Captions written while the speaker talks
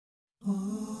الله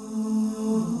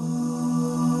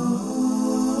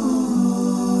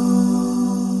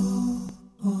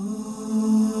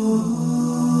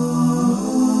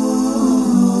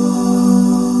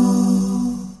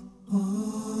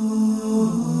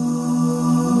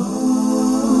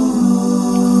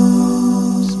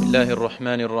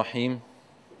الرحمن الرحيم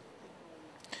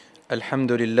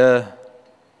الحمد لله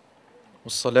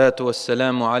والصلاة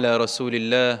والسلام على رسول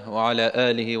الله وعلى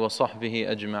آله وصحبه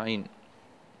أجمعين.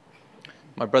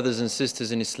 My brothers and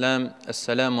sisters in Islam,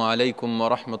 Assalamu alaikum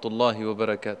wa rahmatullahi wa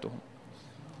barakatuh.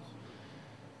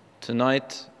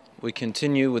 Tonight we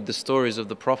continue with the stories of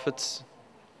the prophets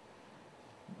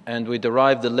and we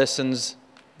derive the lessons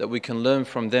that we can learn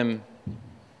from them,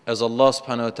 as Allah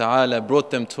subhanahu wa ta'ala brought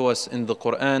them to us in the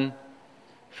Quran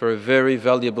for a very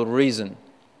valuable reason.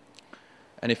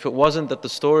 And if it wasn't that the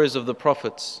stories of the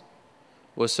prophets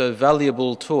were so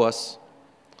valuable to us,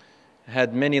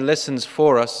 had many lessons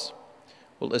for us,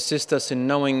 will assist us in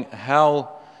knowing how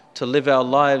to live our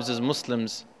lives as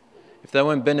Muslims, if they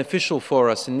weren't beneficial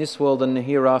for us in this world and the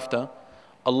hereafter,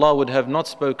 Allah would have not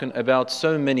spoken about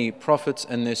so many prophets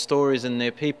and their stories and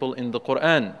their people in the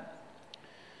Quran.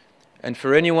 And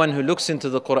for anyone who looks into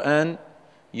the Quran,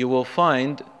 you will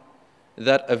find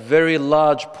that a very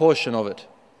large portion of it,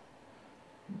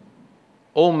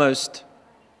 almost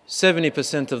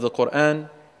 70% of the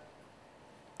Quran,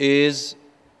 is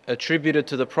attributed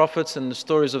to the prophets and the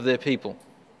stories of their people.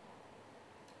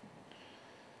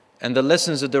 And the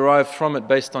lessons are derived from it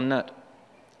based on that.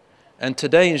 And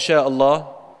today, inshaAllah,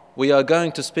 we are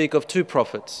going to speak of two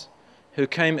prophets who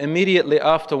came immediately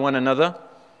after one another,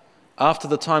 after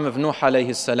the time of Nuh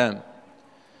alayhi salam.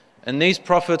 And these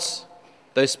prophets,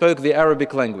 they spoke the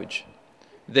Arabic language.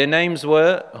 Their names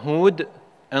were Hud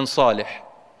and Salih.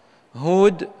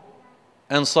 Hud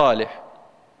and Salih.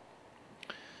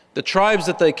 The tribes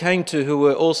that they came to, who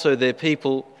were also their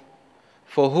people,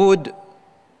 for Hud,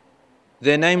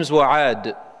 their names were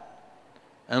Ad,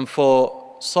 and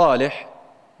for Salih,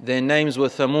 their names were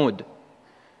Thamud.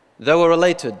 They were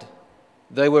related.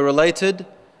 They were related,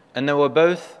 and they were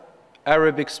both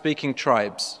Arabic-speaking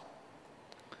tribes.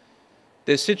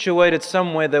 They were situated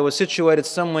somewhere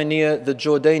near the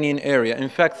Jordanian area. In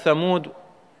fact, Thamud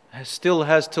still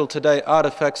has till today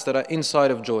artifacts that are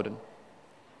inside of Jordan,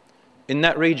 in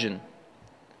that region.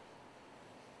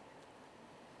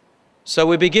 So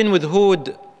we begin with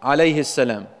Hud alayhi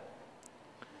salam.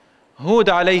 Hud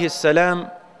alayhi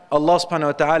salam, Allah subhanahu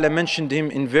wa ta'ala mentioned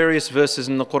him in various verses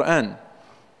in the Quran.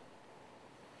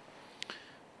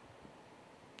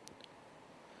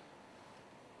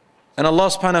 And Allah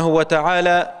subhanahu wa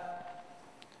ta'ala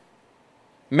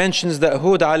mentions that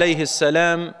Hud alayhi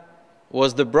salam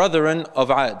was the brethren of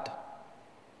Ad.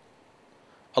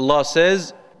 Allah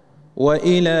says,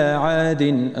 وَإِلَىٰ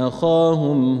عَادٍ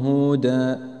أَخَاهُمْ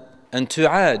هُودًا. And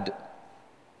to Ad,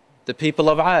 the people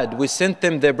of Ad, we sent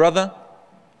them their brother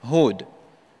Hud.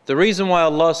 The reason why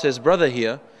Allah says brother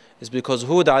here is because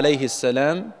Hud alayhi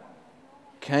salam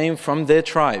came from their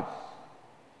tribe.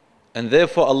 And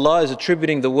therefore Allah is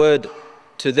attributing the word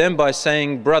to them by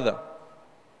saying brother,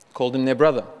 called him their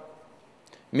brother,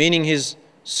 meaning he's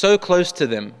so close to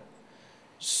them,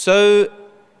 so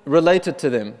related to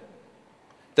them,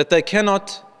 that they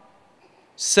cannot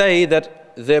say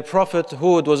that their prophet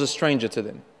Hud was a stranger to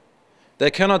them. They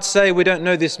cannot say, we don't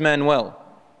know this man well.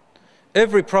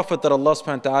 Every prophet that Allah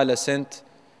subhanahu wa ta'ala sent,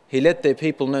 he let their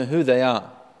people know who they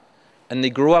are, and they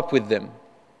grew up with them.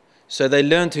 So they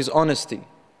learned his honesty,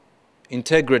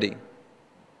 integrity,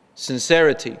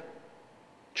 sincerity,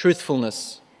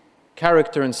 truthfulness,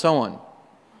 character, and so on.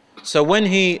 So when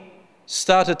he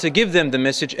started to give them the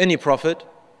message, any prophet,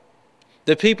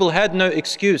 the people had no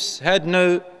excuse, had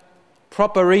no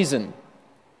proper reason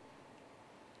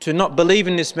to not believe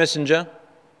in this messenger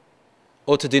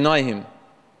or to deny him.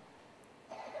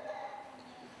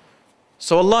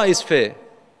 So Allah is fair.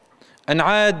 And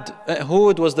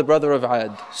Hud was the brother of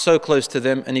Ad, so close to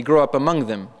them, and he grew up among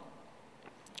them.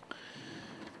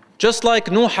 Just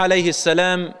like Nuh alayhi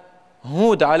salam,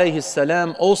 Hud alayhi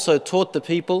salam also taught the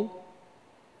people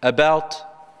about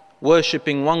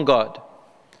worshipping one God.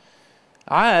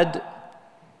 Ad,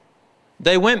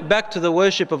 they went back to the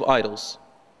worship of idols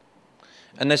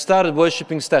and they started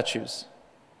worshipping statues.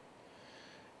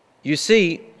 You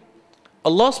see,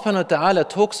 Allah subhanahu wa ta'ala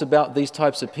talks about these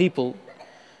types of people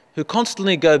who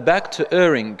constantly go back to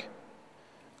erring,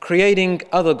 creating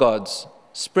other gods,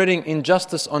 spreading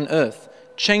injustice on earth,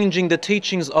 changing the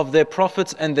teachings of their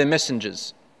prophets and their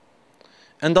messengers.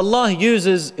 And Allah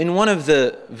uses in one of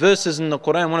the verses in the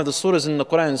Quran, one of the surahs in the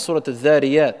Quran, Surah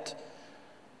Al-Dhariyat,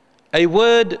 a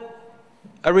word,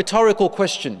 a rhetorical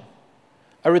question.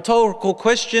 A rhetorical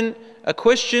question, a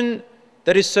question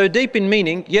that is so deep in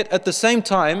meaning, yet at the same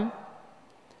time,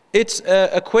 it's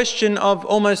a question of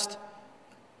almost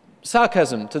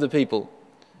sarcasm to the people.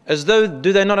 As though,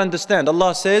 do they not understand?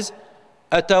 Allah says,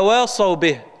 أَتَوَاصَوْا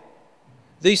بِهِ.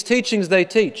 These teachings they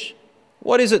teach,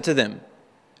 what is it to them?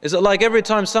 Is it like every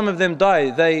time some of them die,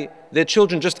 their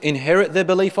children just inherit their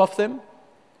belief off them?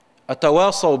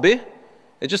 أَتَوَاصَوْا بِهِ.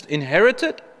 They just inherit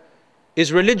it?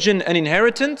 Is religion an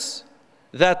inheritance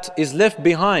that is left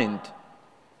behind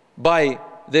by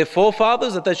their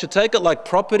forefathers, that they should take it like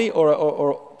property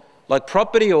or like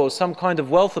property or some kind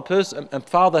of wealth a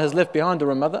father has left behind,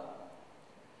 or a mother?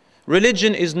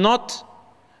 Religion is not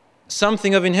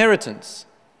something of inheritance.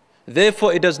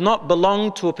 Therefore, it does not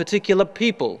belong to a particular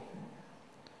people.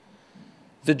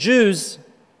 The Jews,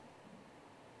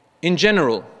 in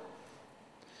general,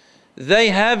 they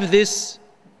have this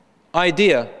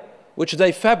idea which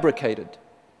they fabricated.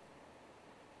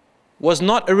 Was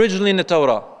not originally in the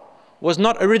Torah, was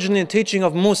not originally in the teaching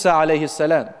of Musa alayhi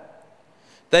salam.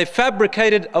 They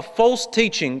fabricated a false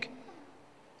teaching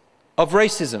of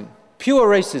racism, pure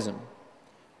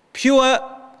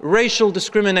racial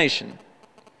discrimination,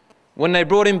 when they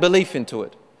brought in belief into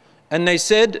it. And they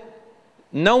said,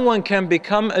 no one can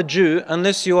become a Jew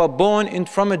unless you are born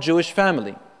from a Jewish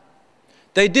family.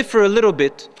 They differ a little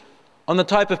bit on the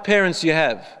type of parents you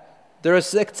have. There are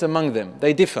sects among them,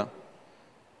 they differ.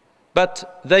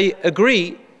 But they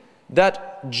agree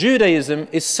that Judaism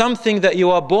is something that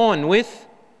you are born with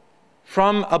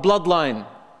from a bloodline.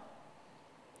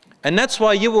 And that's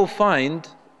why you will find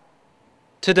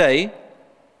today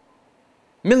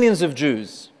millions of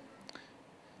Jews.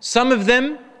 Some of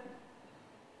them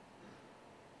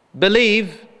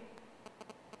believe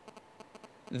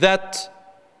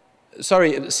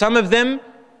some of them,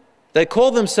 they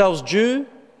call themselves Jew,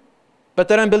 but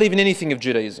they don't believe in anything of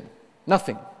Judaism.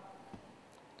 Nothing.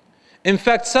 In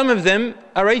fact, some of them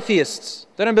are atheists.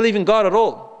 They don't believe in God at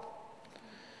all.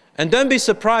 And don't be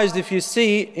surprised if you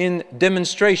see in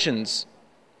demonstrations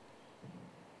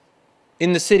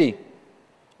in the city,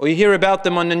 or you hear about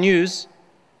them on the news,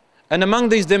 and among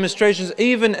these demonstrations,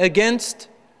 even against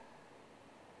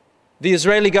the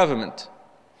Israeli government,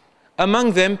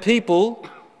 among them people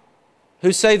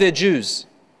who say they're Jews.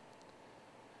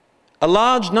 A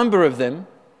large number of them,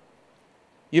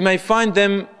 you may find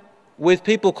them with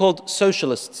people called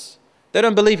socialists. They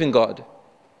don't believe in God.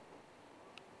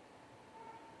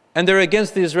 And they're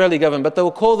against the Israeli government, but they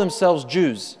will call themselves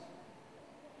Jews.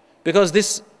 Because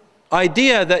this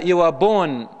idea that you are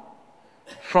born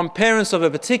from parents of a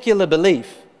particular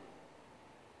belief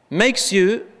makes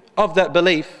you of that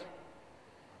belief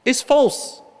is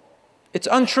false. It's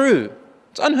untrue.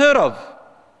 It's unheard of.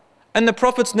 And the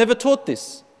prophets never taught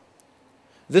this.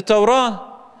 The Torah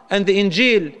and the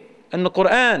Injil and the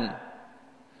Quran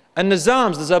and the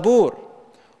Psalms, the Zabur,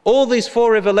 all these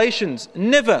four revelations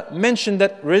never mention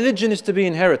that religion is to be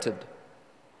inherited.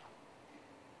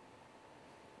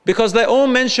 Because they all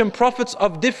mention prophets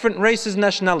of different races,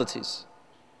 nationalities,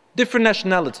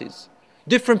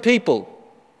 different people.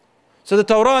 So the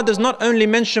Torah does not only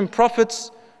mention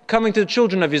prophets coming to the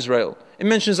children of Israel, it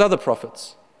mentions other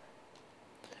prophets.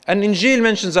 And Injil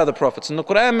mentions other prophets, and the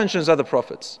Quran mentions other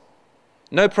prophets.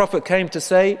 No prophet came to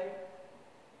say,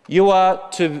 you are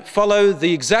to follow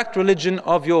the exact religion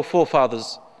of your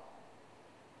forefathers.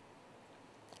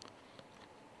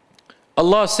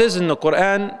 Allah says in the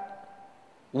Quran,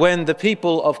 when the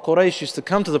people of Quraysh used to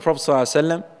come to the Prophet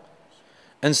ﷺ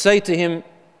and say to him,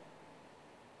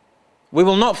 we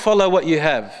will not follow what you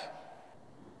have.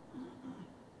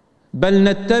 بل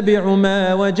نتبع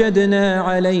ما وجدنا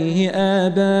عليه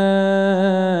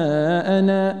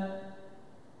آباءنا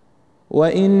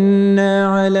وإنا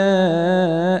على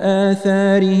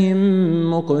آثارهم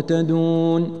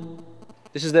مقتدون.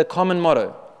 This is their common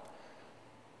motto.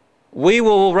 We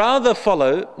will rather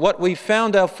follow what we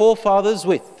found our forefathers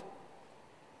with.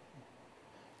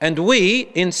 And we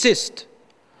insist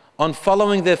on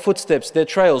following their footsteps, their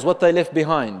trails, what they left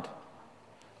behind.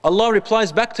 Allah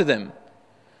replies back to them.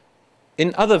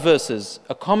 In other verses,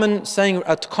 a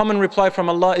common reply from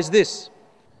Allah is this.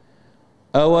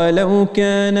 أولو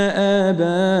كان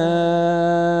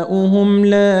آباؤهم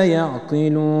لا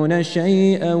يعقلون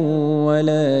شيئا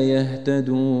ولا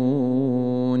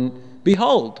يهتدون.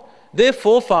 Behold, their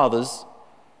forefathers,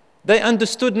 they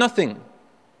understood nothing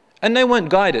and they weren't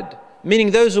guided.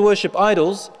 Meaning those who worship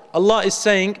idols, Allah is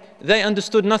saying they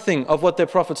understood nothing of what their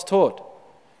prophets taught.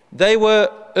 They were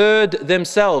erred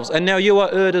themselves, and now you are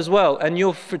erred as well, and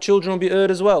your children will be erred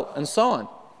as well, and so on.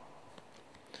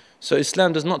 So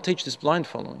Islam does not teach this blind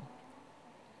following.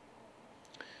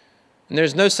 And there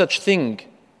is no such thing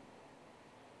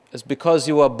It's because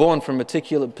you are born from a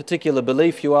particular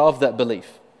belief, you are of that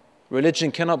belief.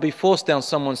 Religion cannot be forced down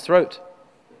someone's throat.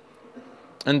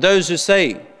 And those who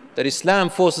say that Islam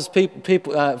forces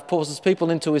people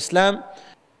into Islam,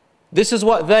 this is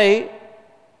what they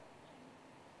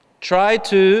try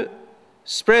to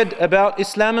spread about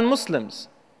Islam and Muslims.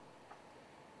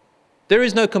 There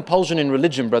is no compulsion in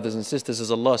religion, brothers and sisters,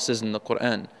 as Allah says in the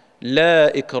Quran. La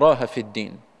ikraha fid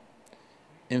din.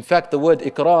 In fact, the word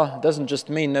ikrah doesn't just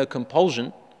mean no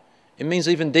compulsion. It means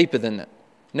even deeper than that.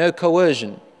 No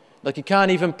coercion. Like you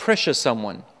can't even pressure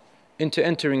someone into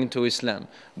entering into Islam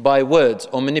by words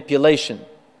or manipulation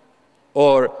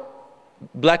or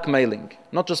blackmailing.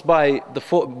 Not just by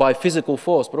physical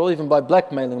force, but even by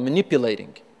blackmailing,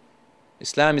 manipulating.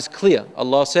 Islam is clear.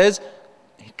 Allah says,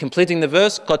 completing the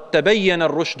verse, قَدْ تَبَيَّنَ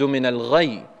الرُّشْدُ مِنَ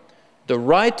الْغَيِّ. The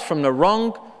right from the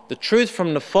wrong, the truth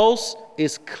from the false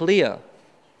is clear.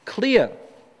 Clear.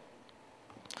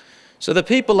 So the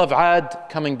people of Ad,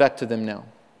 coming back to them now,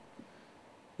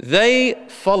 they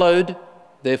followed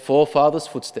their forefathers'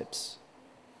 footsteps.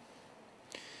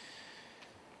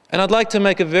 And I'd like to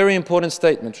make a very important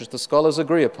statement which the scholars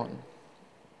agree upon.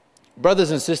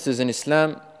 Brothers and sisters in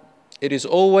Islam, it is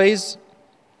always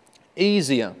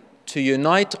easier to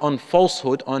unite on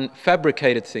falsehood, on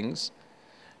fabricated things,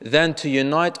 than to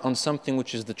unite on something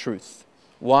which is the truth.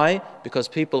 Why? Because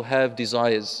people have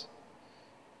desires.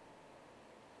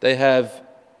 They have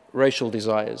racial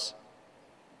desires,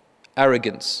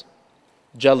 arrogance,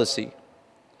 jealousy,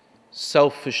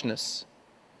 selfishness,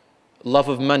 love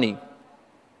of money,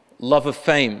 love of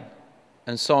fame,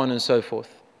 and so on and so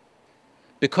forth.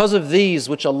 Because of these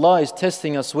which Allah is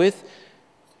testing us with,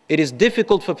 it is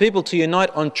difficult for people to unite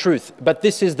on truth. But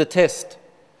this is the test.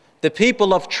 The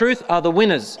people of truth are the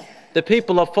winners. The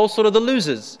people of falsehood are the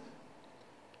losers.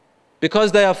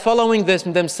 Because they are following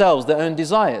themselves, their own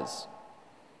desires.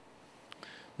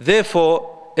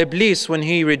 Therefore, Iblis, when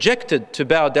he rejected to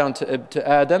bow down to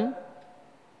Adam,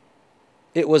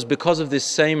 it was because of this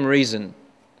same reason.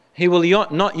 He will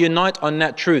not unite on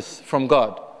that truth from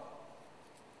God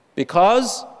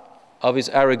because of his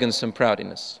arrogance and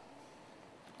proudness.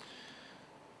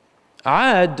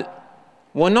 Ad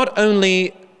were not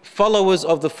only followers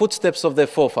of the footsteps of their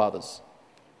forefathers,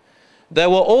 they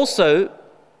were also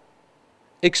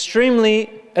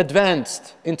extremely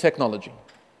advanced in technology.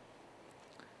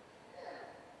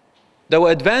 They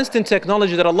were advanced in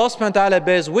technology that Allah subhanahu wa ta'ala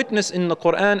bears witness in the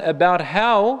Quran about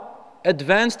how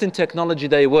advanced in technology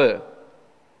they were.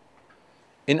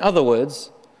 In other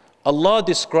words, Allah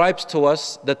describes to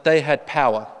us that they had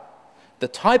power. The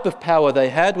type of power they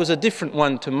had was a different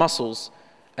one to muscles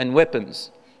and weapons.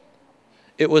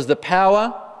 It was the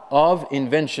power of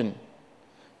invention,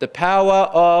 the power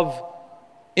of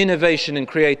innovation and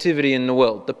creativity in the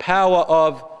world, the power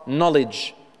of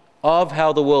knowledge of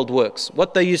how the world works.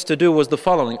 What they used to do was the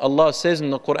following. Allah says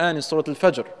in the Quran in Surah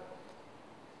Al-Fajr,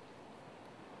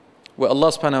 where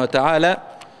Allah subhanahu wa ta'ala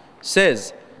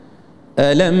says,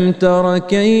 أَلَمْ تَرَ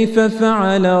كَيْفَ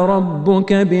فَعَلَ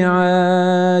رَبُّكَ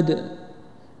بِعَادٍ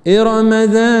إِرَمَ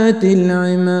ذَاتِ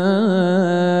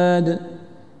الْعِمَادِ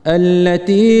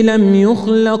الَّتِي لَمْ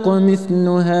يُخْلَقْ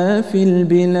مِثْلُهَا فِي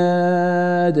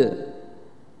الْبِلَادِ.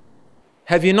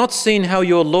 Have you not seen how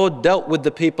your Lord dealt with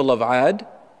the people of Ad,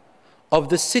 of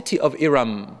the city of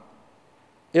Iram?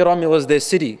 Iram was their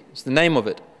city, it's the name of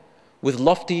it, with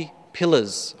lofty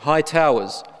pillars, high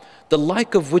towers, the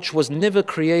like of which was never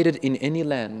created in any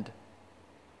land.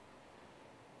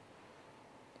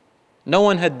 No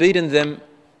one had beaten them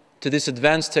to this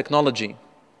advanced technology.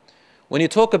 When you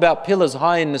talk about pillars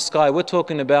high in the sky, we're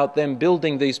talking about them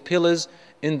building these pillars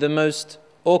in the most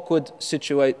awkward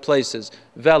situate places,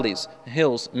 valleys,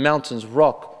 hills, mountains,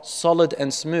 rock, solid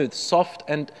and smooth, soft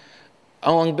and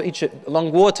along beach,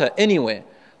 along water, anywhere.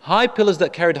 High pillars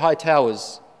that carried high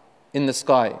towers in the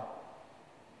sky.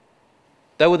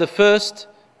 They were the first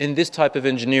in this type of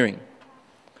engineering.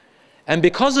 And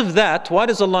because of that, why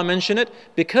does Allah mention it?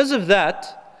 Because of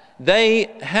that,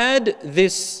 they had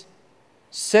this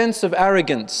sense of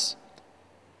arrogance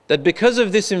that because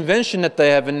of this invention that they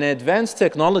have in advanced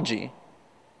technology,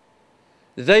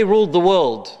 they ruled the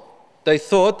world. They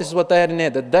thought, this is what they had in there,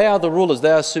 that they are the rulers,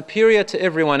 they are superior to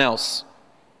everyone else.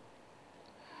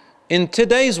 In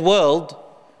today's world,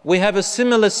 we have a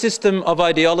similar system of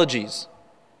ideologies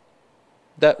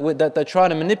that they try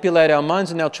to manipulate our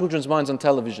minds and our children's minds on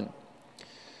television.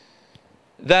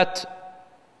 That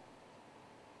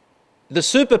the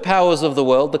superpowers of the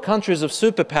world, the countries of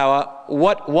superpower,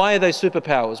 why are they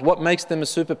superpowers? What makes them a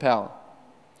superpower?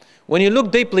 When you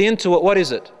look deeply into it, what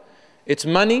is it? It's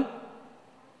money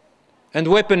and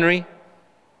weaponry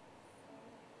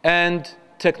and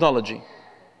technology.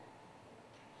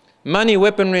 Money,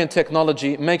 weaponry, and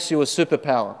technology makes you a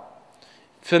superpower.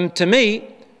 To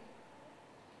me,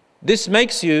 this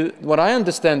makes you, what I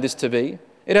understand this to be,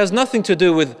 it has nothing to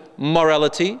do with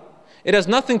morality. It has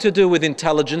nothing to do with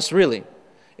intelligence, really.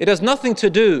 It has nothing to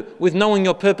do with knowing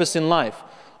your purpose in life.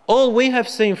 All we have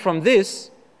seen from this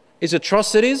is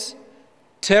atrocities,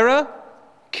 terror,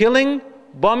 killing,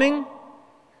 bombing,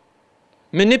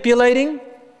 manipulating,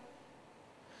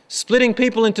 splitting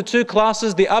people into two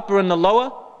classes, the upper and the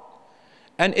lower.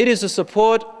 And it is a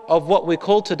support of what we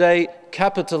call today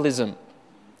capitalism.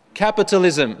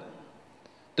 Capitalism.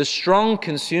 The strong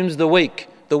consumes the weak.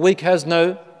 The weak has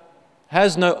no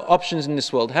options in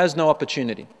this world, has no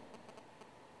opportunity.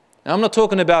 Now, I'm not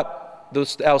talking about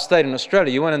our state in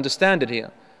Australia. You won't understand it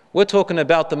here. We're talking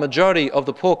about the majority of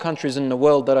the poor countries in the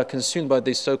world that are consumed by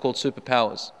these so-called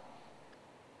superpowers.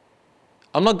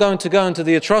 I'm not going to go into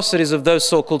the atrocities of those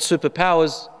so-called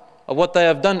superpowers, of what they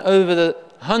have done over the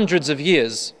hundreds of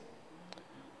years,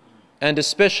 and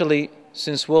especially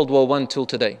since World War I till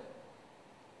today.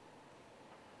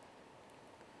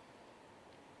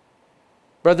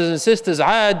 Brothers and sisters,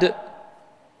 Ad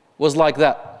was like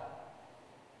that.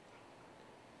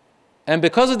 And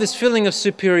because of this feeling of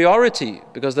superiority,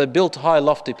 because they built high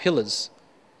lofty pillars,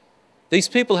 these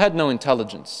people had no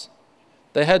intelligence.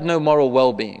 They had no moral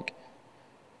well-being.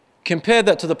 Compare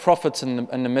that to the prophets and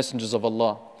the messengers of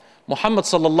Allah. Muhammad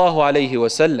sallallahu alayhi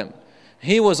wasallam,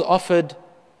 he was offered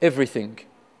everything.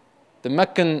 The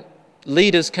Meccan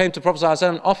leaders came to Prophet sallallahu alayhi wa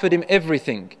sallam and offered him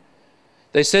everything.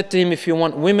 They said to him, if you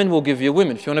want women, we'll give you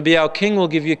women. If you want to be our king, we'll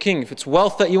give you a king. If it's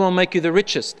wealth that you want, make you the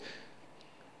richest.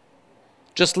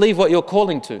 Just leave what you're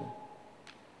calling to.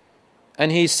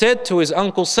 And he said to his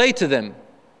uncle, say to them,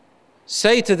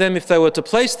 if they were to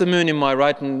place the moon in my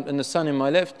right and the sun in my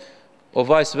left, or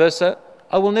vice versa,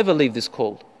 I will never leave this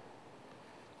call.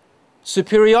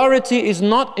 Superiority is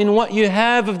not in what you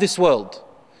have of this world.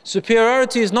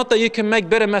 Superiority is not that you can make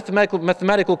better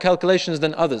mathematical calculations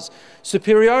than others.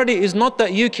 Superiority is not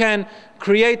that you can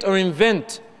create or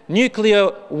invent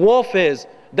nuclear warfares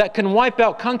that can wipe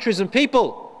out countries and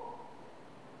people.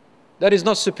 That is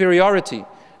not superiority.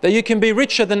 That you can be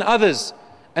richer than others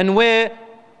and wear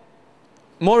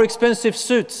more expensive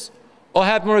suits, or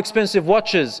have more expensive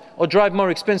watches, or drive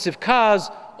more expensive cars,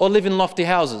 or live in lofty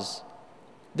houses.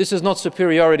 This is not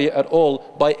superiority at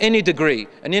all by any degree.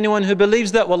 And anyone who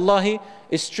believes that, wallahi,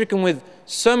 is stricken with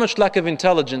so much lack of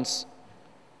intelligence.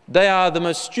 They are the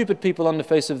most stupid people on the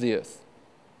face of the earth.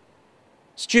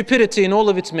 Stupidity in all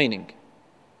of its meaning.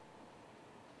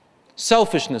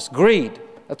 Selfishness, greed,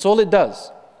 that's all it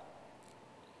does.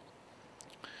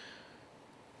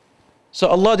 So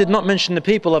Allah did not mention the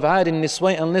people of Ad in this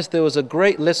way unless there was a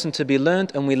great lesson to be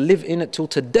learned, and we live in it till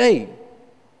today.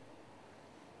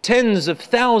 Tens of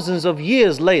thousands of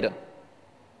years later,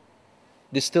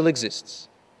 this still exists.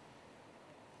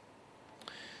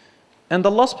 And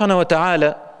Allah subhanahu wa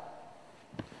ta'ala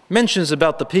mentions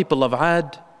about the people of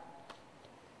Ad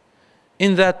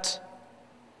in that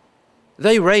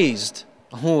they raised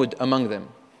Hud among them,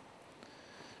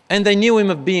 and they knew him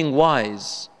of being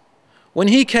wise. When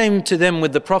he came to them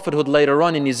with the prophethood later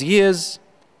on in his years,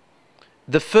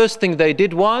 the first thing they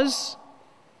did was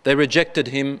they rejected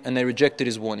him and they rejected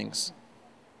his warnings.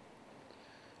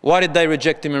 Why did they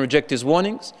reject him and reject his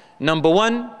warnings? Number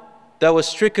one, they were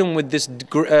stricken with this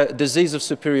disease of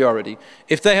superiority.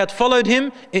 If they had followed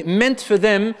him, it meant for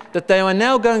them that they were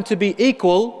now going to be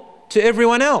equal to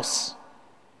everyone else.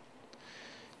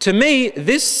 To me,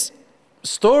 this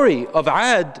story of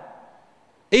Ad,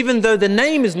 even though the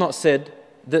name is not said,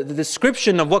 the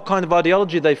description of what kind of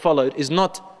ideology they followed is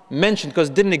not mentioned because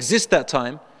it didn't exist that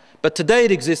time, but today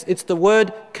it exists. It's the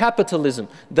word capitalism.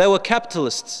 They were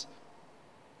capitalists.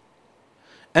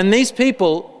 And these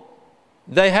people,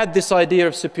 they had this idea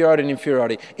of superiority and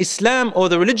inferiority. Islam, or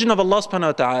the religion of Allah subhanahu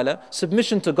wa ta'ala,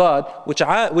 submission to God, which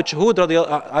Hud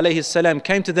alayhi salam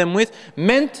came to them with,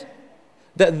 meant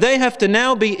that they have to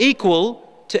now be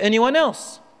equal to anyone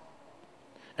else.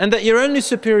 And that your only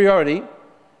superiority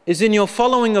is in your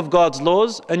following of God's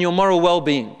laws and your moral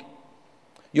well-being,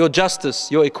 your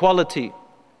justice, your equality,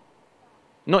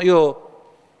 not your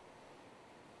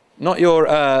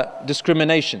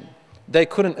discrimination. They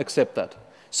couldn't accept that.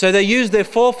 So they used their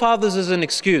forefathers as an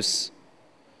excuse.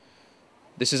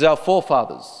 This is our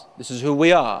forefathers. This is who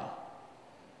we are.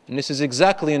 And this is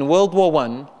exactly in World War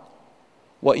I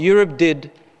what Europe did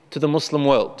to the Muslim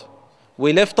world.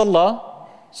 We left Allah,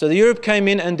 so the Europe came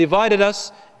in and divided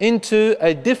us into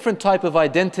a different type of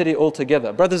identity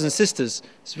altogether. Brothers and sisters,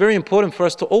 it's very important for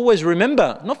us to always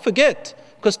remember, not forget,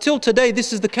 because till today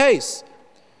this is the case.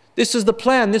 This is the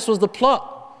plan, this was the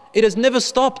plot. It has never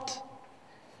stopped.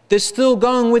 They're still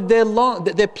going with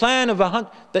their plan of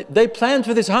they planned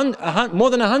for this more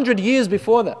than 100 years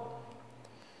before that.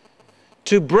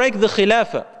 To break the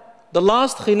Khilafah. The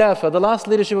last Khilafah, the last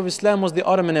leadership of Islam was the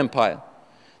Ottoman Empire.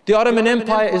 The Ottoman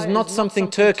Empire is not something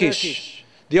Turkish.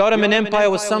 The Ottoman Empire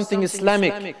was something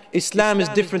Islamic. Islam is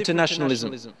different to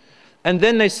nationalism. And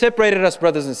then they separated us,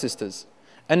 brothers and sisters.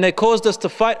 And they caused us to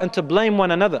fight and to blame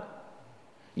one another.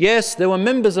 Yes, there were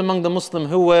members among the Muslims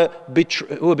who were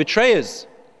betrayers.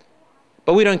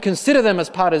 But we don't consider them as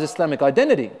part of Islamic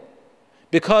identity.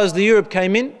 Because the Europe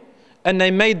came in and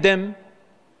they made them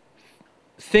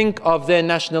think of their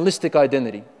nationalistic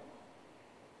identity.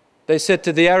 They said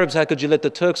to the Arabs, how could you let the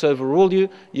Turks overrule you?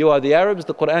 You are the Arabs.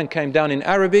 The Quran came down in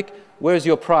Arabic. Where's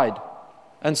your pride?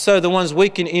 And so the ones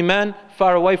weak in Iman,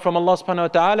 far away from Allah subhanahu wa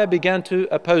ta'ala, began to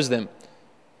oppose them.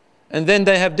 And then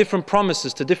they have different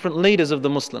promises to different leaders of the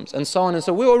Muslims, and so on and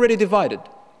so. We're already divided.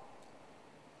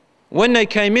 When they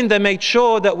came in, they made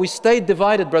sure that we stayed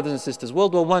divided, brothers and sisters.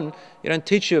 World War I, you don't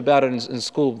teach you about it in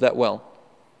school that well.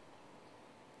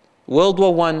 World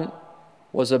War I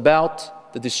was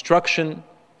about the destruction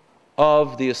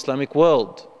of the Islamic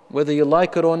world, whether you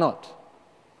like it or not.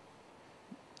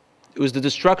 It was the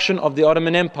destruction of the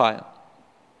Ottoman Empire.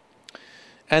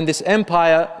 And this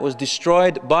empire was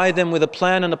destroyed by them with a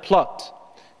plan and a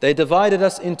plot. They divided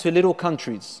us into little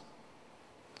countries,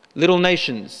 little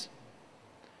nations.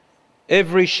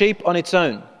 Every sheep on its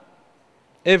own.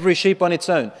 Every sheep on its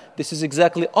own. This is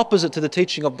exactly opposite to the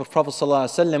teaching of the Prophet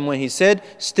ﷺ, where he said,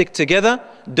 stick together,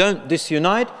 don't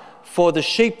disunite, for the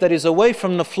sheep that is away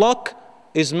from the flock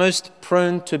is most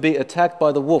prone to be attacked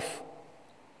by the wolf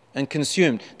and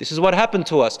consumed. This is what happened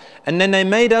to us. And then they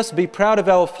made us be proud of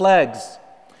our flags.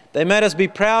 They made us be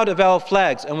proud of our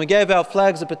flags, and we gave our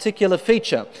flags a particular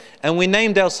feature, and we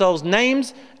named ourselves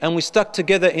names, and we stuck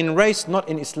together in race, not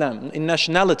in Islam, in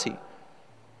nationality.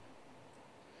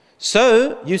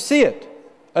 So you see it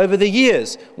over the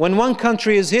years. When one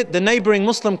country is hit, the neighboring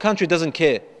Muslim country doesn't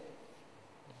care,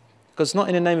 because it's not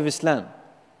in the name of Islam.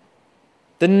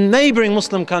 The neighboring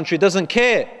Muslim country doesn't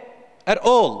care at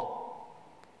all.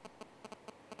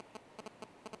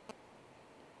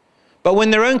 But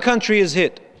when their own country is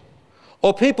hit,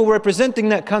 or people representing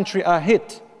that country are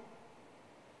hit,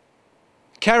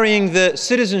 carrying the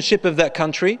citizenship of that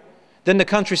country, then the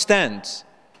country stands.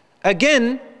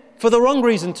 Again, for the wrong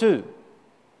reason too,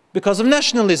 because of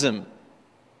nationalism.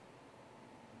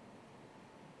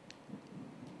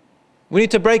 We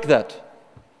need to break that.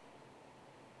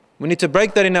 We need to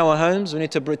break that in our homes. We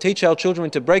need to teach our children. We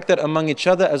need to break that among each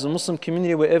other as a Muslim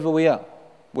community wherever we are.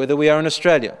 Whether we are in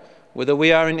Australia, whether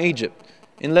we are in Egypt,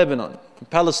 in Lebanon, in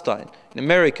Palestine, in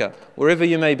America, wherever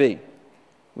you may be.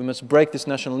 We must break this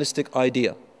nationalistic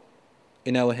idea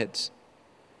in our heads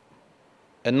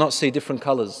and not see different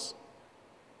colors.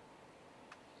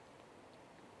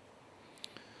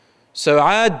 So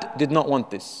Ad did not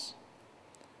want this,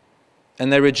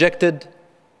 and they rejected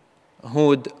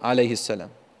Hud alayhi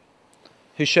salam,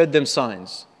 who showed them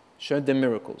signs, showed them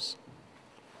miracles,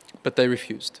 but they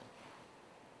refused.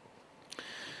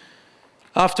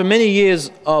 After many years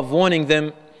of warning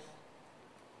them,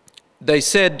 they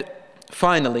said to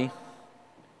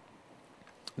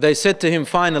him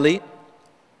finally,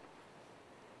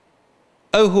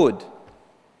 O Hud,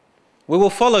 we will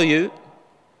follow you,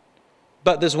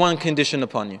 but there's one condition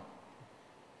upon you.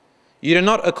 You do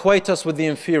not equate us with the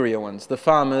inferior ones, the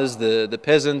farmers, the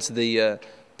peasants,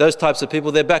 those types of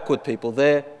people. They're backward people,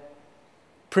 they're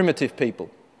primitive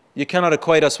people. You cannot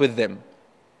equate us with them.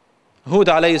 Hud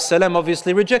alayhi salam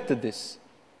obviously rejected this,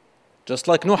 just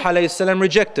like Nuh alayhi salam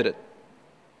rejected it.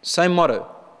 Same motto.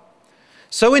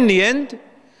 So in the end,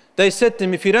 they said to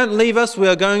him, if you don't leave us, we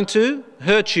are going to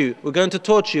hurt you, we're going to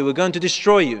torture you, we're going to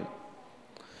destroy you.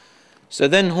 So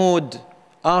then Hud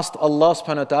asked Allah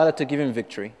subhanahu wa ta'ala to give him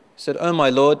victory. He said, oh my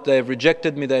Lord, they have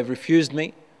rejected me, they have refused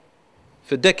me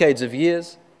for decades of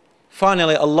years.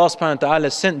 Finally, Allah subhanahu wa ta'ala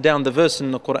sent down the verse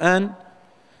in the Quran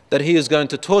that He is going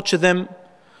to torture them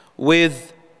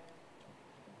with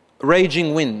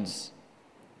raging winds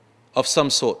of some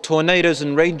sort, tornadoes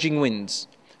and raging winds.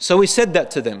 So He said that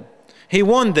to them. He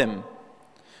warned them.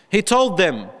 He told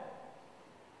them.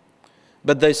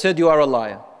 But they said, you are a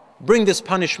liar. Bring this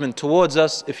punishment towards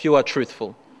us if you are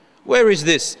truthful. Where is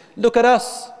this? Look at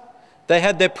us. They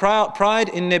had their pride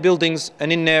in their buildings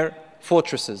and in their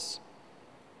fortresses.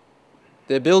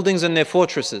 Their buildings and their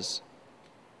fortresses.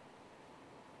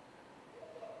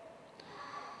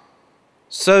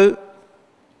 So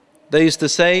they used to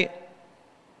say,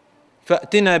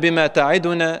 فَأْتِنَا بِمَا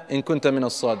تَعِدُنَا إِن كُنْتَ مِنَ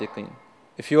الصَّادِقِينَ.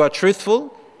 If you are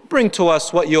truthful, bring to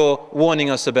us what you're warning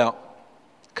us about.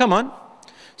 Come on.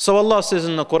 So Allah says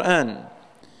in the Quran,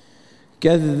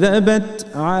 كذبت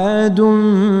عاد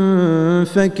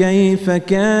فكيف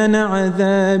كان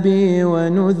عذابي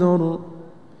ونذر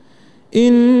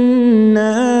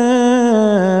إنا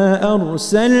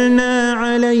أرسلنا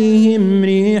عليهم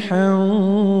ريحا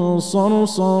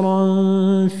صرصرا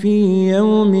في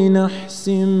يوم نحس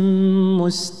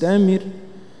مستمر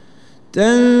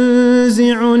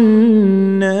تنزع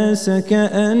الناس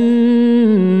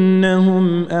كأنهم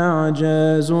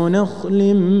أعجاز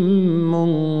نخل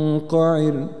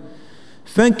منقعر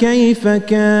فكيف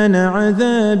كان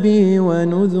عذابي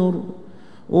ونذر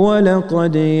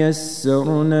ولقد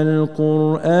يسرنا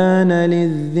القرآن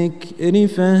للذكر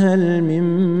فهل من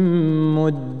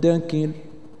مدكر.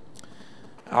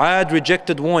 Ad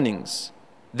rejected warnings,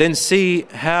 then see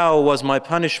how was my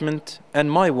punishment and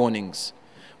my warnings.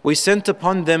 We sent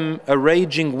upon them a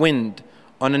raging wind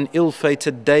on an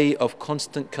ill-fated day of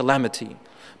constant calamity,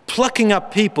 plucking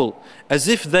up people as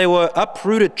if they were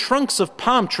uprooted trunks of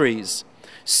palm trees.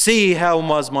 See how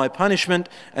was my punishment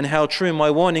and how true my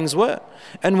warnings were.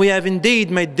 And we have indeed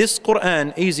made this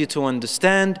Quran easy to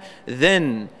understand.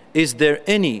 Then is there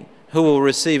any who will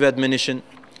receive admonition?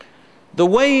 The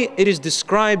way it is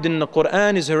described in the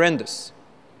Quran is horrendous.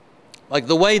 Like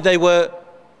the way they were,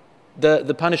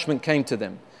 the punishment came to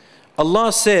them.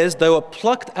 Allah says they were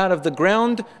plucked out of the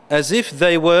ground as if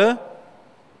they were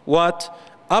what?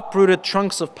 Uprooted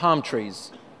trunks of palm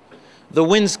trees. The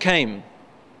winds came.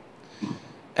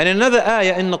 And another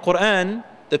ayah in the Quran,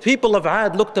 the people of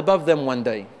Ad looked above them one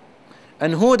day.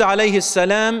 And Hud alayhi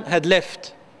salam had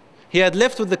left. He had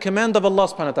left with the command of Allah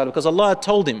subhanahu wa ta'ala because Allah had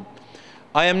told him,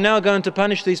 I am now going to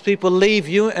punish these people, leave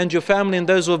you and your family and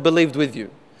those who have believed with you.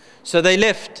 So they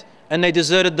left and they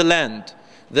deserted the land.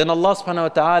 Then Allah subhanahu wa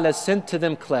ta'ala sent to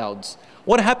them clouds.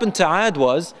 What happened to Ad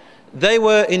was they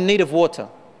were in need of water.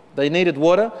 They needed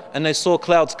water and they saw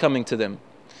clouds coming to them.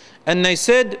 And they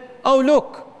said, oh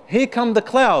look, here come the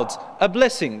clouds, a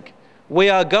blessing. We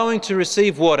are going to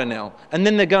receive water now. And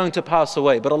then they're going to pass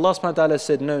away. But Allah subhanahu wa ta'ala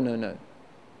said, no, no, no.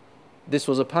 This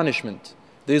was a punishment.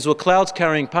 These were clouds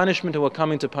carrying punishment who were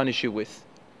coming to punish you with.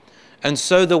 And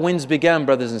so the winds began,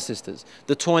 brothers and sisters.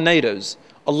 The tornadoes.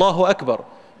 Allahu Akbar.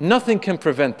 Nothing can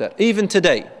prevent that. Even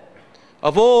today,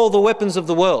 of all the weapons of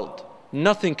the world,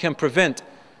 nothing can prevent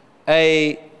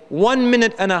a 1.5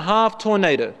 minute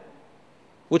tornado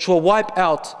which will wipe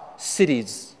out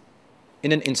cities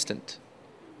in an instant.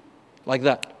 Like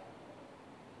that.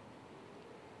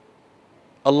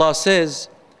 Allah says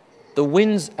the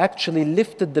winds actually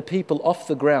lifted the people off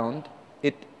the ground.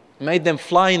 It made them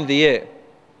fly in the air.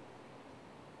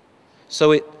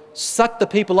 So it sucked the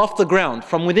people off the ground,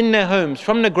 from within their homes,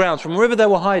 from the grounds, from wherever they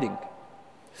were hiding.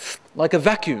 Like a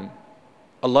vacuum.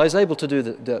 Allah is able to do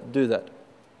that.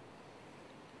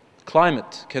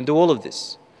 Climate can do all of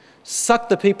this. Suck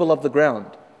the people off the ground.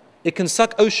 It can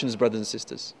suck oceans, brothers and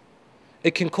sisters.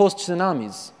 It can cause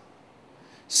tsunamis.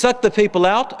 Suck the people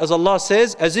out, as Allah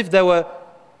says, as if they were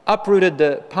uprooted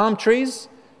the palm trees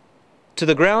to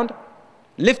the ground,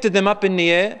 lifted them up in the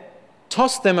air,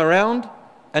 tossed them around,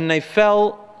 and they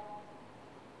fell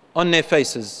on their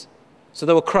faces. So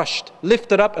they were crushed,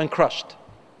 lifted up and crushed.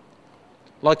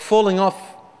 Like falling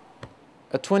off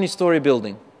a 20-story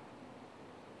building.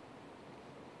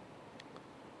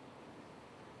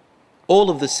 All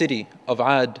of the city of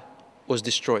Ad was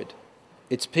destroyed.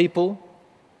 Its people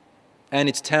and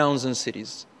its towns and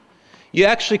cities. You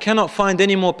actually cannot find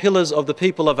any more pillars of the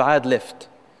people of Ad left.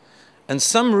 And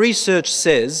some research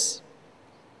says,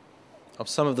 of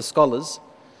some of the scholars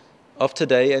of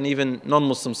today and even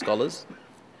non-Muslim scholars,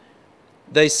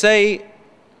 they say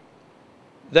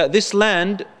that this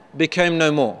land became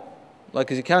no more.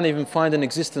 Like you can't even find an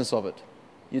existence of it.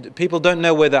 People don't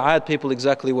know where the Ad people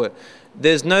exactly were.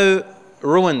 There's no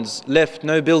ruins left,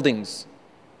 no buildings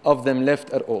of them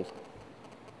left at all.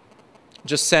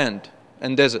 Just sand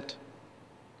and desert.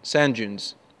 Sand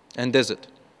dunes and desert.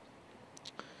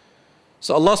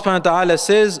 So Allah subhanahu wa ta'ala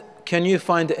says, can you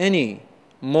find any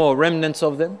more remnants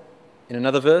of them? In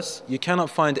another verse, you cannot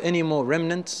find any more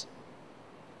remnants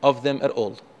of them at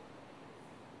all.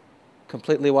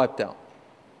 Completely wiped out.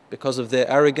 Because of their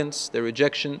arrogance, their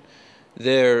rejection,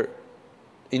 their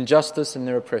injustice and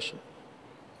their oppression.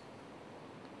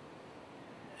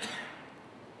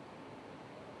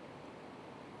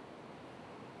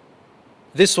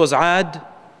 This was Ad,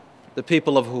 the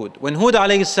people of Hud. When Hud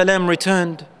alayhi salam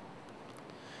returned,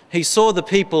 he saw the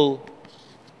people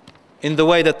in the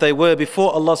way that they were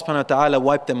before Allah subhanahu wa ta'ala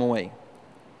wiped them away.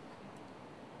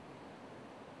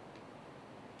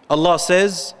 Allah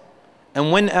says,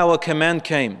 and when our command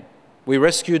came, we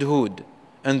rescued Hud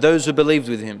and those who believed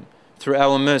with him through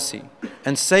our mercy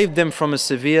and saved them from a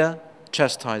severe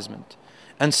chastisement.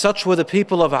 And such were the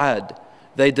people of Ad.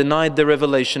 They denied the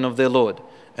revelation of their Lord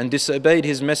and disobeyed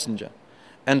his messenger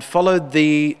and followed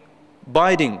the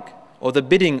bidding or the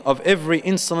bidding of every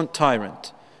insolent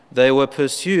tyrant. They were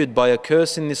pursued by a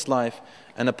curse in this life,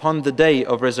 and upon the day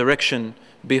of resurrection,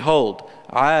 behold,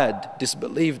 Ad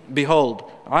disbelieved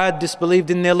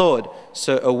in their Lord,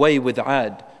 so away with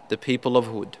Ad, the people of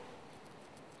Hud.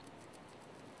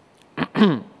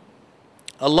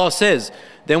 Allah says,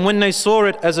 then when they saw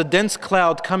it as a dense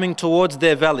cloud coming towards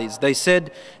their valleys, they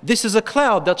said, this is a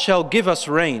cloud that shall give us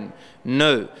rain.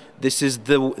 No, this is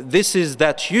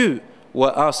that you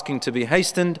were asking to be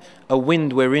hastened, a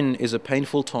wind wherein is a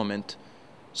painful torment.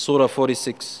 Surah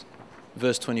 46,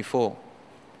 verse 24.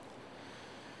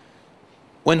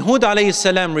 When Hud alayhi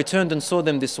salam returned and saw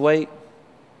them this way,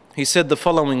 he said the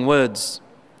following words,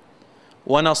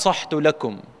 وَنَصَحْتُ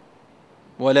لَكُمْ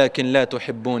وَلَكِنْ لَا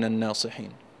تُحِبُّونَ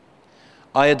النَّاصِحِينَ.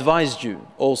 I advised you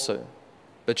also,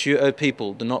 but you, O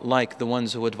people, do not like the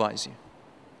ones who advise you.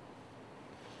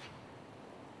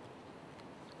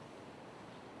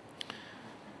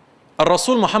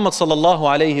 Rasul Muhammad sallallahu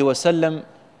alayhi wasallam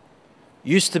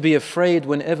used to be afraid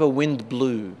whenever wind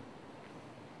blew.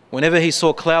 Whenever he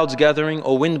saw clouds gathering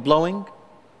or wind blowing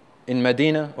in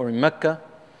Medina or in Mecca,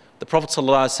 the Prophet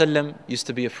sallallahu alayhi wasallam used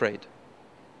to be afraid.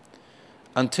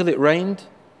 Until it rained,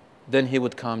 then he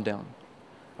would calm down.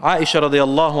 Aisha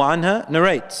radiallahu anha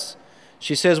narrates,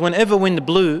 she says, whenever wind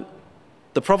blew,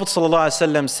 the Prophet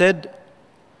ﷺ said,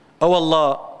 O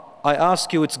Allah, I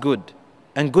ask you its good,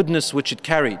 and goodness which it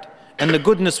carried, and the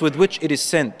goodness with which it is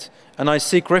sent, and I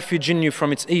seek refuge in you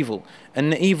from its evil,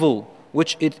 and the evil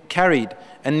which it carried,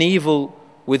 and the evil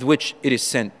with which it is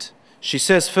sent. She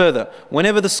says further,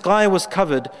 whenever the sky was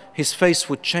covered, his face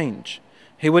would change.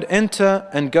 He would enter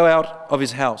and go out of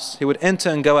his house. He would enter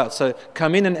and go out. So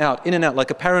come in and out, like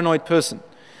a paranoid person.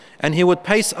 And he would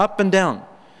pace up and down.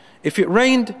 If it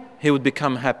rained, he would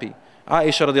become happy.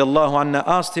 Aisha radiallahu anha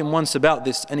asked him once about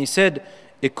this, and he said,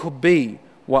 it could be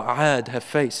what Ad have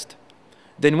faced.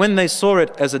 Then when they saw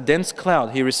it as a dense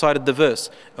cloud, he recited the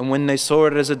verse, and when they saw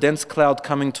it as a dense cloud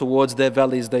coming towards their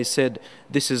valleys, they said,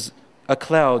 this is a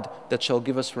cloud that shall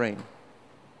give us rain.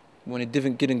 When it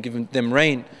didn't give them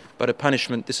rain, but a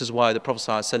punishment. This is why the Prophet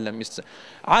ﷺ used to say.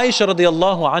 Aisha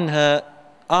radiallahu anha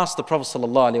asked the Prophet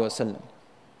ﷺ,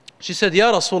 she said,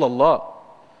 Ya Rasulullah,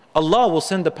 Allah will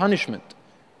send a punishment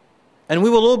and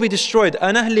we will all be destroyed.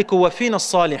 أَنَهْلِكُ وَفِينَ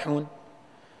الصَّالِحُونَ.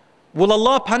 Will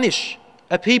Allah punish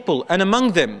a people, and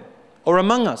among them or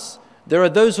among us there are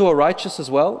those who are righteous as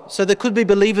well? So there could be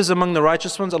believers among the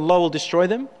righteous ones, Allah will destroy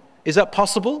them? Is that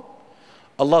possible?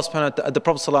 Allah subhanahu wa ta'ala, the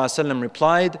Prophet ﷺ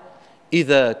replied,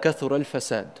 إِذَا كَثُرَ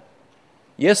الْفَسَادِ.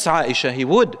 Yes, Aisha, he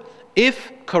would,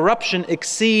 if corruption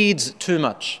exceeds too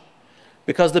much.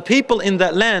 Because the people in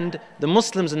that land, the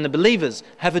Muslims and the believers,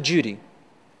 have a duty.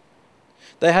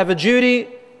 They have a duty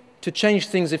to change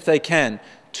things if they can,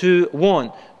 to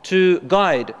warn, to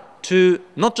guide, to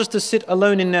not just to sit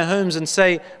alone in their homes and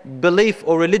say, belief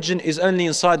or religion is only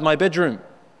inside my bedroom.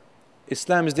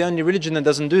 Islam is the only religion that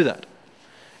doesn't do that.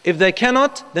 If they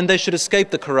cannot, then they should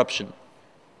escape the corruption.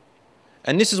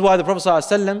 And this is why the Prophet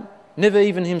ﷺ never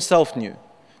even himself knew.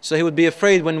 So he would be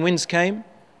afraid when winds came,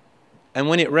 and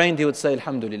when it rained he would say,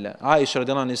 Alhamdulillah. Aisha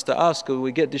radiallahu anha used to ask, will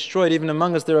we get destroyed even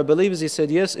among us there are believers? He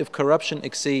said, yes, if corruption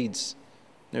exceeds.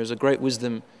 There is a great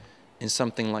wisdom in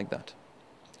something like that.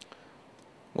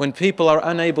 When people are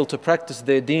unable to practice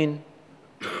their deen,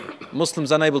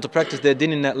 Muslims unable to practice their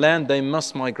deen in that land, they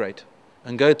must migrate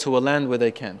and go to a land where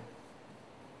they can.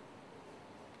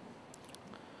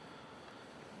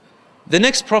 The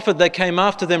next prophet that came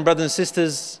after them, brothers and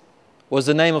sisters, was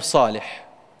the name of Salih.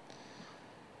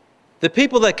 The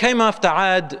people that came after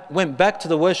Ad went back to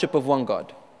the worship of one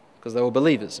God because they were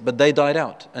believers, but they died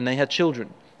out and they had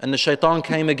children, and the shaitan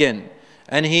came again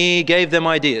and he gave them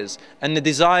ideas, and the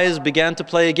desires began to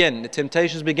play again, the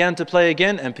temptations began to play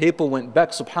again, and people went back,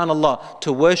 subhanallah,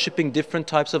 to worshipping different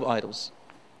types of idols.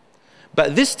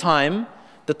 But this time,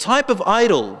 the type of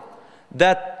idol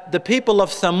that the people of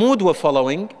Thamud were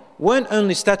following weren't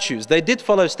only statues. They did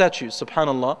follow statues,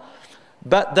 subhanallah,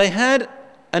 but they had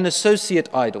an associate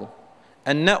idol,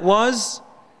 and that was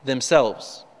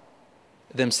themselves.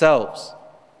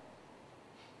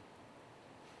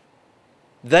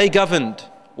 They governed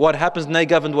what happens and they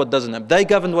governed what doesn't happen. They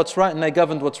governed what's right and they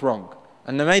governed what's wrong.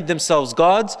 And they made themselves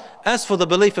gods. As for the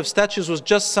belief of statues, was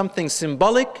just something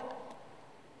symbolic,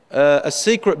 a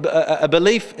secret, a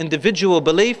belief, individual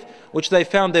belief, which they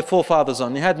found their forefathers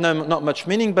on. It had not much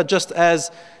meaning, but just as,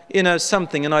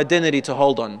 something, an identity to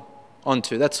hold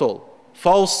onto. That's all.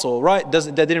 false or right,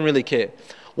 they didn't really care.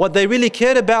 What they really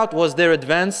cared about was their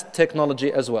advanced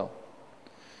technology as well.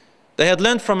 They had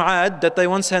learned from Ad that they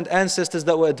once had ancestors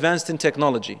that were advanced in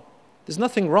technology. There's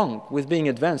nothing wrong with being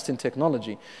advanced in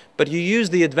technology, but you use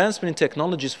the advancement in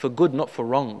technologies for good, not for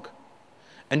wrong.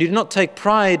 And you do not take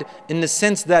pride in the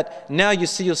sense that now you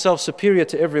see yourself superior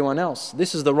to everyone else.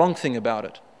 This is the wrong thing about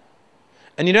it.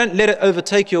 And you don't let it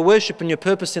overtake your worship and your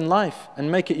purpose in life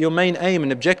and make it your main aim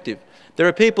and objective. There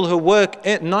are people who work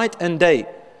at night and day.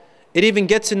 It even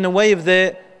gets in the way of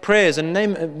their prayers and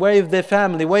way of their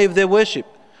family, way of their worship,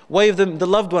 way of the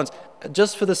loved ones,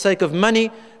 just for the sake of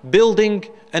money, building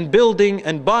and building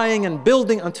and buying and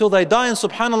building until they die. And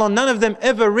subhanAllah, none of them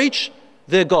ever reach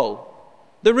their goal.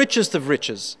 The richest of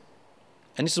riches.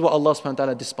 And this is what Allah subhanahu wa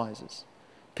ta'ala despises.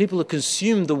 People who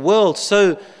consume the world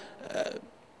so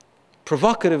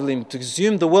provocatively, to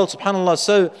consume the world, subhanAllah,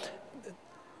 so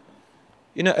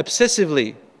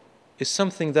obsessively, is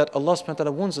something that Allah subhanahu wa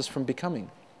ta'ala warns us from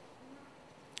becoming.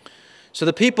 So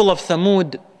the people of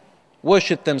Thamud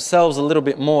worshipped themselves a little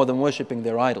bit more than worshipping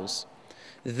their idols.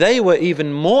 They were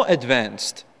even more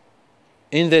advanced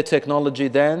in their technology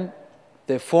than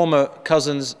their former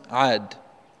cousins Ad.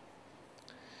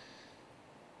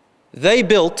 They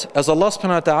built, as Allah subhanahu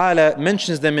wa ta'ala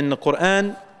mentions them in the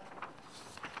Quran,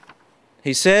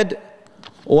 He said,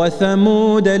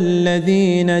 وَثَمُودَ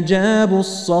الَّذِينَ جَابُوا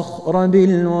الصَّخْرَ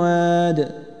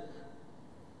بِالْوَادِ,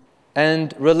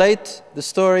 and relate the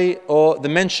story or the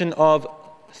mention of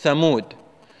Thamud,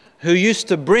 who used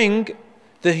to bring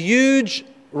the huge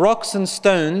rocks and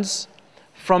stones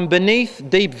from beneath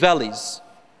deep valleys.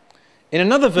 In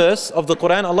another verse of the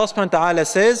Quran, Allah subhanahu wa ta'ala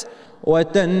says,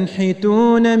 وَتَنْحِتُونَ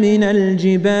مِنَ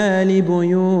الْجِبَالِ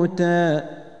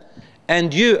بُيُوتًا,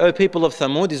 and you, O people of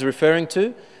Thamud, is referring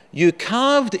to, you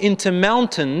carved into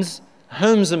mountains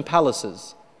homes and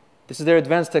palaces. This is their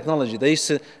advanced technology. They used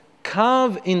to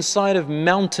carve inside of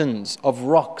mountains of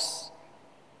rocks.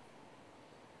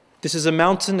 This is a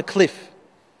mountain, a cliff.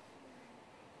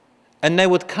 And they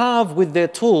would carve with their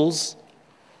tools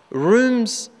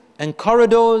rooms and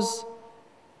corridors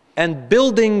and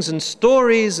buildings and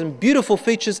stories and beautiful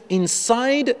features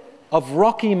inside of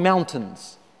rocky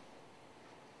mountains.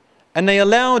 And they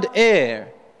allowed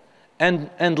air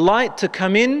and light to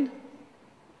come in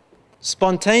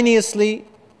spontaneously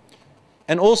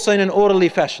and also in an orderly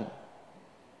fashion.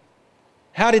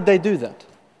 How did they do that?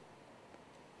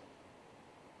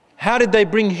 How did they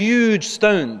bring huge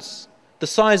stones, the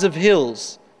size of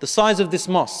hills, the size of this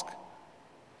mosque,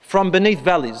 from beneath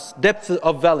valleys, depth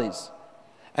of valleys?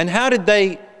 And how did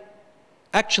they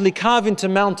actually carve into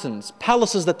mountains,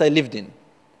 palaces that they lived in,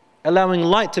 allowing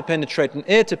light to penetrate and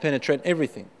air to penetrate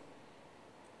everything?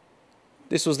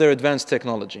 This was their advanced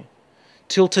technology.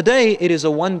 Till today, it is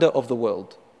a wonder of the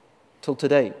world. Till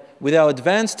today. With our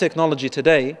advanced technology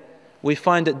today, we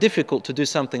find it difficult to do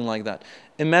something like that.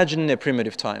 Imagine in their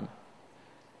primitive time.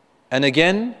 And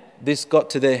again, this got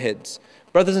to their heads.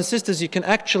 Brothers and sisters, you can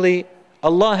actually,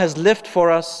 Allah has left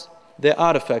for us their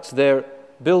artifacts, their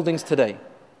buildings today.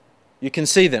 You can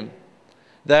see them.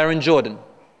 They are in Jordan.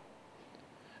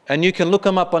 And you can look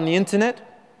them up on the internet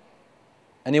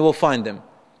and you will find them.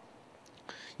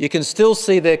 You can still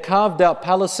see their carved out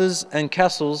palaces and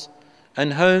castles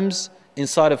and homes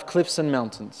inside of cliffs and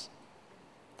mountains.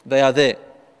 They are there.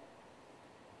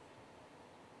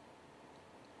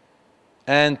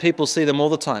 And people see them all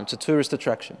the time. It's a tourist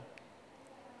attraction.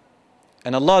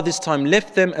 And Allah this time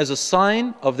left them as a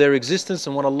sign of their existence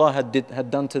and what Allah had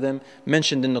done to them,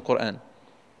 mentioned in the Quran.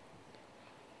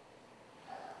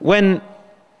 When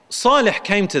Salih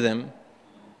came to them,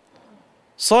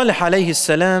 Salih alayhi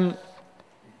salam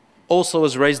also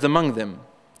was raised among them.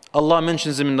 Allah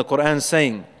mentions him in the Quran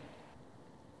saying,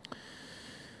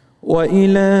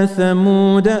 وَإِلَى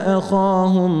ثَمُودَ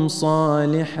أَخَاهُمْ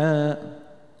صَالِحًا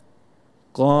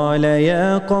قال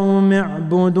يا قوم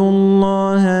اعبدوا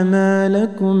الله ما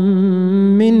لكم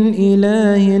من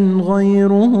إله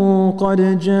غيره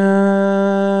قد جاءتكم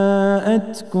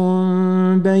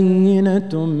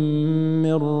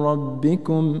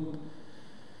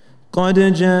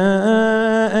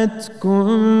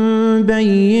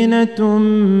بينة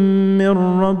من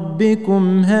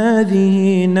ربكم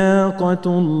هذه ناقة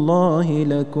الله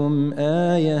لكم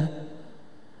آية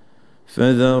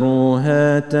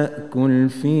فذروها تأكل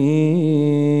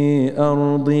في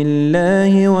أرض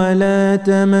الله ولا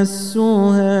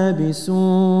تمسوها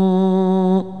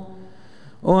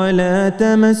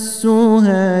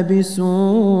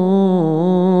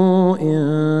بسوء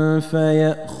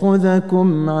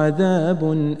فيأخذكم عذاب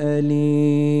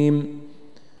أليم.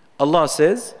 Allah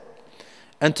says,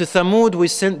 and to Thamud we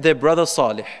sent their brother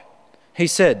Salih. He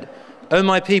said, O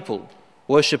my people,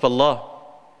 worship Allah.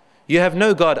 You have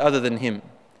no God other than Him.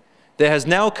 There has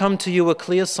now come to you a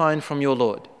clear sign from your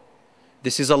Lord.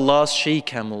 This is Allah's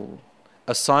she-camel,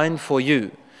 a sign for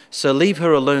you. So leave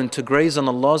her alone to graze on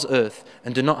Allah's earth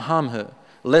and do not harm her,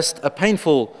 lest a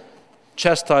painful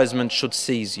chastisement should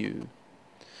seize you.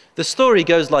 The story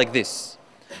goes like this.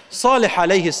 Salih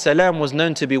alayhi salam was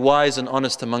known to be wise and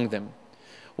honest among them.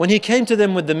 When he came to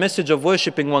them with the message of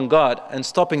worshipping one God and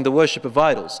stopping the worship of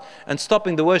idols and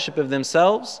stopping the worship of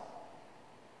themselves,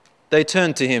 they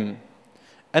turned to him.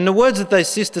 And the words that they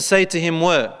ceased to say to him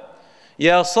were,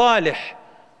 Ya Salih,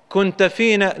 قد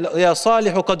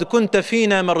كنت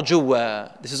فينا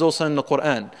مرجوا. This is also in the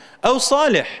Quran. O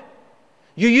Salih,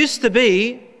 you used to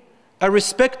be a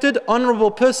respected,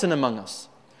 honorable person among us.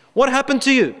 What happened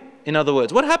to you? In other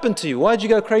words, what happened to you? Why did you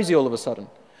go crazy all of a sudden?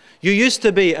 You used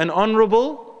to be an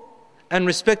honorable and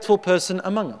respectful person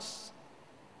among us.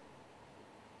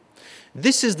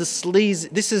 This is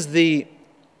the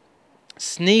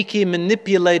sneaky,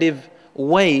 manipulative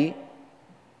way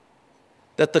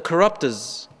that the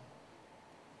corrupters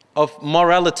of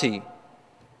morality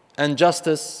and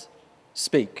justice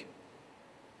speak.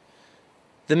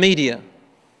 The media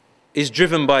is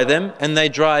driven by them, and they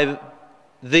drive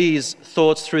these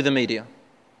thoughts through the media.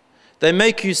 They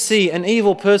make you see an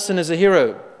evil person as a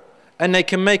hero, and they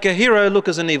can make a hero look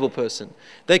as an evil person.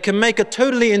 They can make a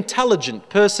totally intelligent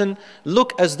person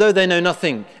look as though they know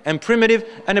nothing and primitive,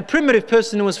 and a primitive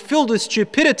person who is filled with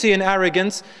stupidity and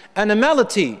arrogance,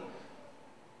 animality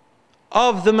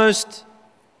of the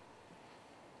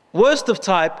worst of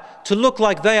type, to look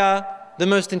like they are the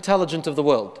most intelligent of the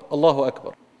world. Allahu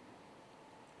Akbar.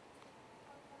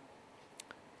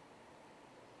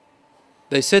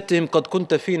 They said to him, قَدْ كُنْتَ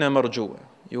فِينَا مَرْجُوًا.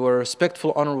 You were a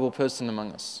respectful, honorable person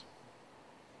among us.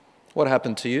 What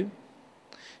happened to you?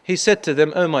 He said to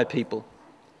them, O my people,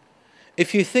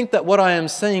 if you think that what I am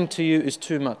saying to you is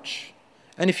too much,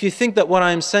 and if you think that what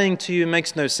I am saying to you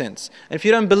makes no sense, and if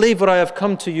you don't believe what I have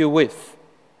come to you with,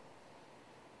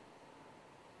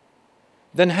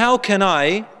 then how can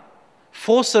I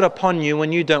force it upon you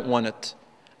when you don't want it?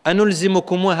 أَنُلْزِمُكُمُهَا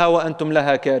وَأَنْتُمْ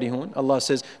لَهَا كَارِهُونَ. Allah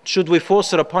says, should we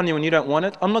force it upon you when you don't want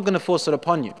it? I'm not going to force it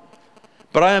upon you.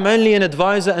 But I am only an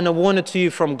advisor and a warner to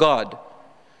you from God.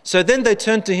 So then they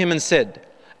turned to him and said,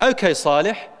 okay,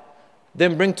 Salih,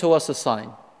 then bring to us a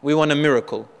sign. We want a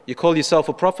miracle. You call yourself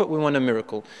a prophet, we want a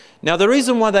miracle. Now the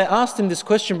reason why they asked him this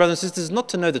question, brothers and sisters, is not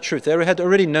to know the truth. They had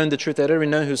already known the truth. They had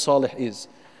already known who Salih is.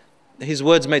 His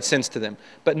words made sense to them.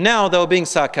 But now they were being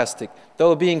sarcastic. They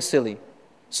were being silly.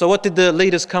 So what did the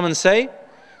leaders come and say?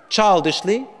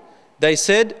 Childishly, they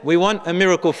said, we want a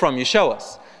miracle from you, show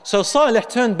us. So Salih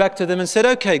turned back to them and said,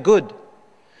 okay, good.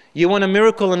 You want a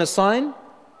miracle and a sign?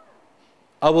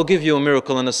 I will give you a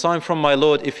miracle and a sign from my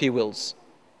Lord if He wills.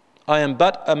 I am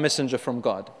but a messenger from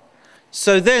God.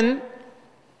 So then,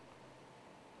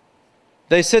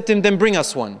 they said to him, then bring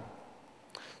us one.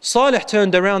 Salih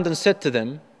turned around and said to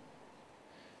them,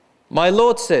 my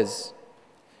Lord says,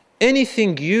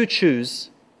 anything you choose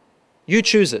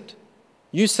it.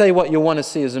 You say what you want to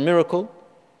see as a miracle,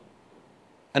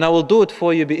 and I will do it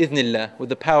for you bi-idhnillah, with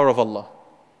the power of Allah.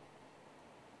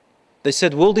 They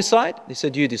said, we'll decide. He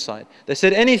said, you decide. They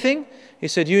said, anything. He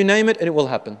said, you name it and it will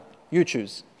happen. You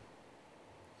choose.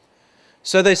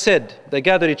 So they said, they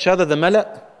gathered each other, the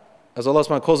mala', as Allah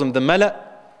subhanahu calls them, the mala',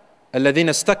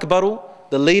 alladhina istakbaru,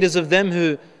 the leaders of them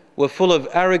who were full of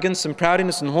arrogance and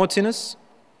proudness and haughtiness.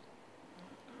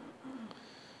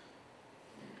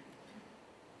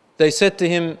 They said to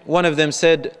him, one of them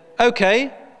said,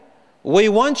 okay, we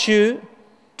want you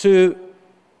to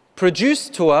produce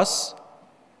to us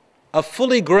a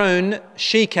fully grown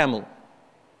she-camel,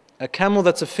 a camel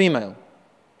that's a female.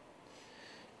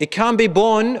 It can't be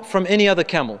born from any other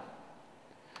camel.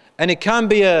 And it can't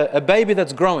be a baby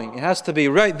that's growing. It has to be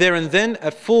right there and then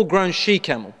a full-grown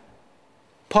she-camel.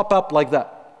 Pop up like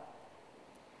that.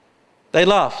 They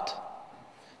laughed.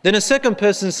 Then a second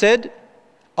person said,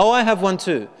 oh, I have one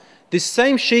too. This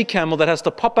same she-camel that has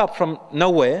to pop up from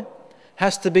nowhere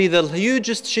has to be the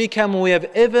hugest she-camel we have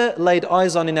ever laid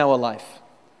eyes on in our life.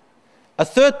 A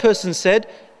third person said,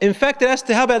 in fact,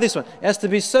 how about this one? It has to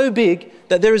be so big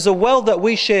that there is a well that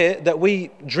we share, that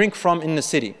we drink from in the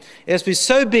city. It has to be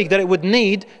so big that it would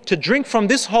need to drink from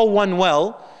this whole one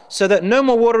well, so that no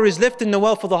more water is left in the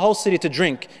well for the whole city to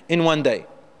drink in one day.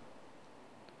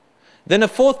 Then a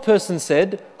fourth person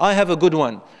said, I have a good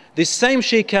one. This same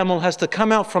she-camel has to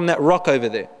come out from that rock over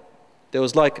there. There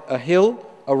was like a hill,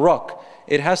 a rock.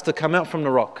 It has to come out from the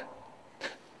rock.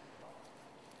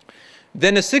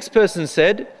 Then a sixth person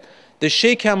said, the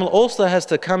she-camel also has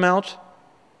to come out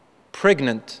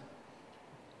pregnant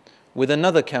with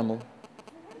another camel,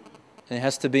 and it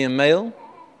has to be a male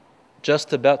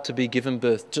just about to be given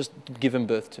birth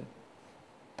to.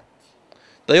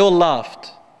 They all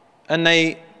laughed and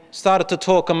they started to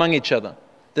talk among each other.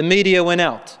 The media went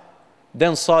out.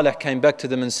 Then Salih came back to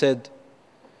them and said,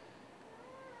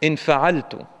 "In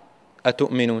fa'altu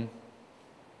atu'minun."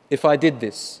 If I did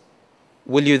this,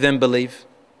 will you then believe?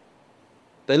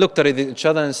 They looked at each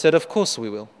other and said, "Of course we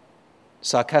will,"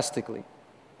 sarcastically.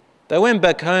 They went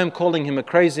back home calling him a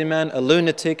crazy man, a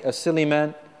lunatic, a silly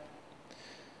man.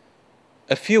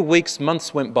 A few weeks,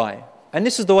 months went by. And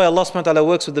this is the way Allah subhanahu wa ta'ala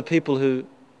works with the people who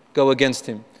go against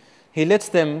Him. He lets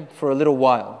them for a little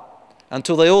while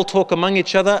until they all talk among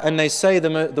each other and they say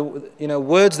the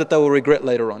words that they will regret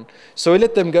later on. So He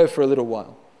let them go for a little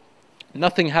while.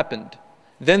 Nothing happened.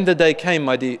 Then the day came,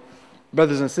 my dear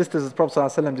brothers and sisters, as the Prophet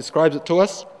ﷺ describes it to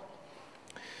us.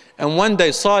 And one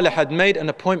day Salih had made an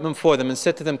appointment for them and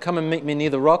said to them, "Come and meet me near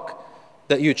the rock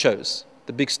that you chose,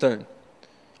 the big stone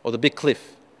or the big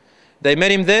cliff." They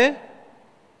met him there,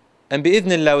 and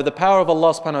bi'idhnillah, with the power of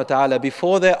Allah subhanahu wa ta'ala,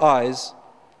 before their eyes,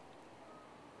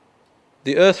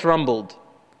 the earth rumbled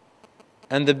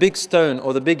and the big stone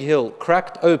or the big hill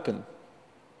cracked open,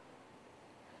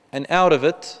 and out of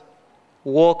it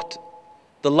walked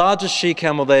the largest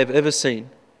she-camel they have ever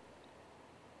seen,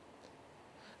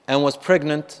 and was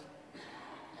pregnant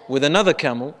with another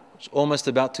camel which was almost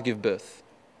about to give birth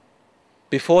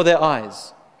before their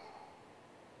eyes.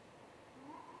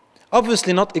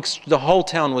 Obviously not the whole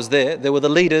town was there. There were the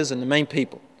leaders and the main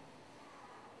people.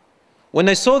 When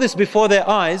they saw this before their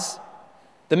eyes,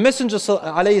 the Messenger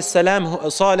alayhi salam,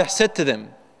 Salih, said to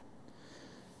them,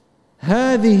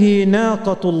 هذه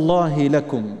ناقة الله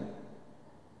لكم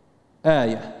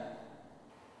آية.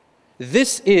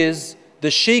 This is the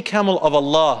she-camel of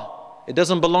Allah. It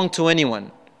doesn't belong to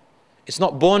anyone. It's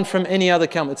not born from any other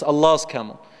camel. It's Allah's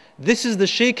camel. This is the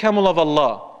she-camel of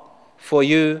Allah for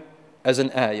you as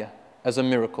an ayah, as a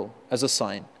miracle, as a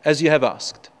sign, as you have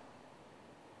asked.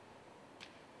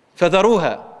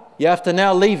 فَذَرُوهَا. You have to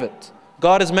now leave it.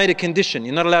 God has made a condition.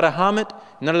 You're not allowed to harm it,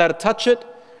 you're not allowed to touch it,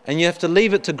 and you have to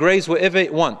leave it to graze wherever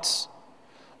it wants.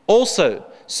 Also,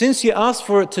 since you asked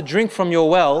for it to drink from your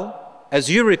well, as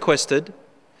you requested,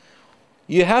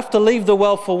 you have to leave the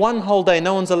well for one whole day.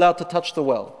 No one's allowed to touch the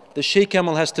well. The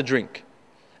she-camel has to drink.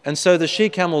 And so the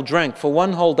she-camel drank for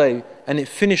one whole day and it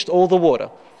finished all the water.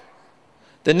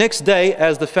 The next day,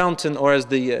 as the fountain or as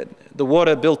the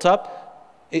water built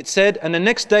up, it said, and the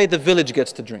next day the village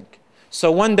gets to drink.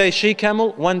 So one day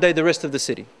she-camel, one day the rest of the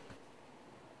city.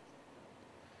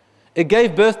 It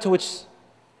gave birth to its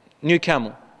new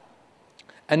camel.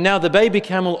 And now the baby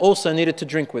camel also needed to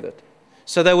drink with it.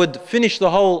 So they would finish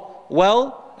the whole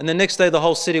well, and the next day the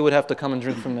whole city would have to come and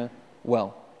drink from the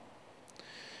well.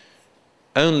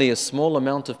 Only a small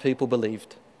amount of people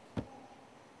believed.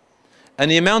 And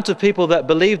the amount of people that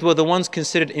believed were the ones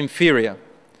considered inferior.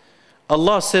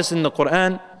 Allah says in the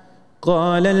Quran,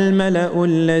 قال الملأ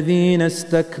الذين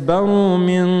استكبروا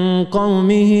من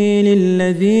قومه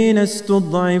للذين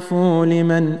استضعفوا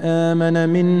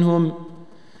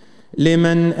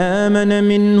لمن آمن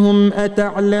منهم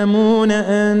أتعلمون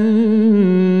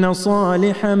أن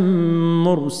صالحا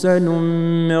مرسل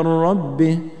من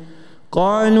ربه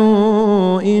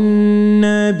قالوا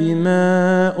إنا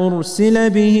بما أرسل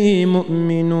به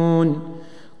مؤمنون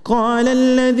قال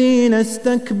الذين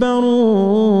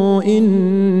استكبروا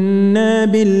إنا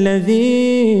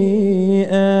بالذي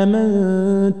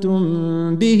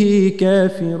آمنتم به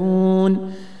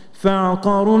كافرون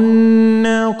فعقروا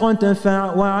الناقة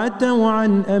وعتوا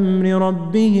عن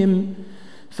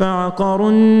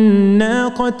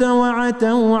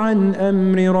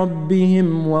أمر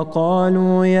ربهم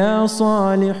وقالوا يا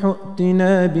صالح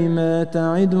ائتنا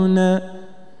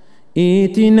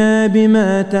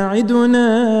بما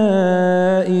تعدنا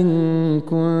إن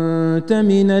كنت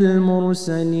من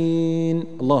المرسلين.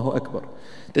 Allahu Akbar.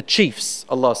 The chiefs,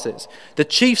 Allah says, the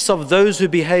chiefs of those who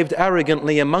behaved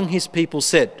arrogantly among His people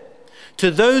said,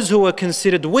 to those who were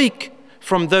considered weak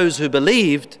from those who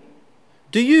believed,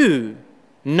 do you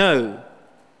know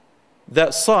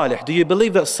that Salih, do you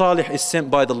believe that Salih is sent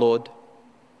by the Lord?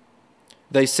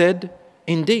 They said,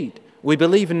 indeed, we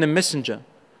believe in the messenger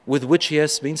with which he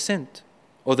has been sent,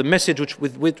 or the message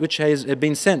with which he has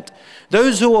been sent.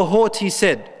 Those who were haughty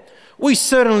said, we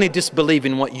certainly disbelieve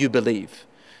in what you believe.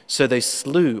 So they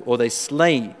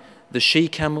slay the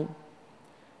she-camel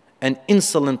and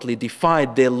insolently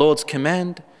defied their Lord's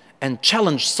command and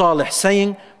challenged Salih,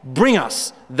 saying, bring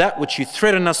us that which you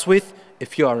threaten us with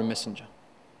if you are a messenger.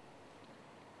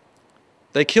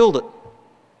 They killed it,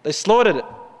 they slaughtered it,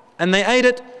 and they ate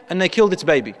it, and they killed its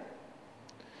baby.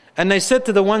 And they said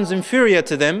to the ones inferior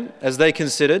to them, as they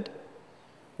considered,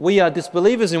 we are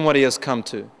disbelievers in what he has come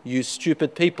to. You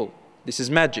stupid people. This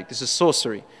is magic. This is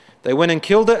sorcery. They went and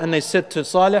killed it, and they said to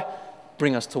Salih,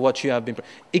 bring us to what you have been.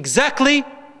 Exactly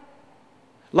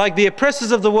like the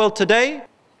oppressors of the world today.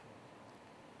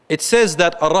 It says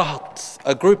that a rahat,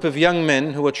 a group of young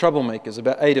men who were troublemakers,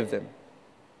 about 8 of them,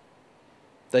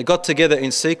 they got together in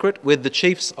secret with the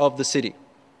chiefs of the city.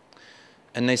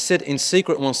 And they said in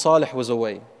secret when Salih was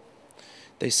away,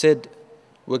 they said,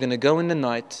 we're going to go in the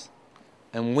night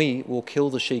and we will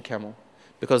kill the she-camel,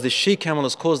 because this she-camel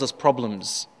has caused us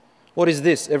problems. What is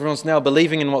this? Everyone's now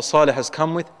believing in what Salih has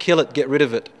come with. Kill it, get rid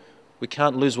of it. We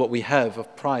can't lose what we have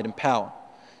of pride and power.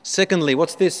 Secondly,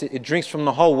 what's this? It drinks from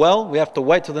the whole well. We have to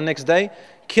wait till the next day.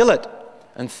 Kill it.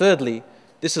 And thirdly,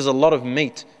 this is a lot of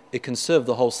meat. It can serve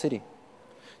the whole city.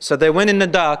 So they went in the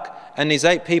dark, and these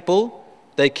 8 people,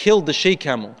 they killed the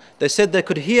she-camel. They said they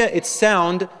could hear its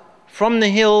sound from the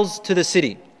hills to the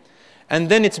city. And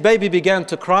then its baby began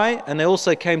to cry, and they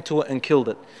also came to it and killed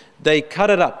it. They cut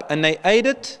it up and they ate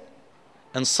it,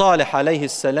 and Salih alayhi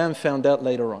salam found out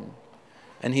later on.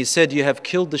 And he said, you have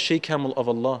killed the she-camel of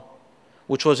Allah,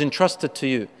 which was entrusted to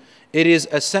you. It is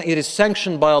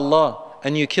sanctioned by Allah,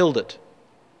 and you killed it.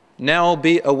 Now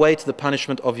await the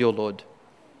punishment of your Lord.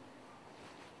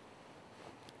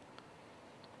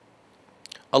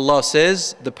 Allah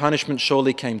says, the punishment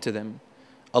surely came to them.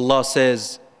 Allah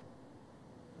says,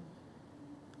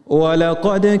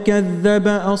 وَلَقَدْ كَذَّبَ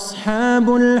أَصْحَابُ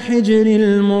الْحِجْرِ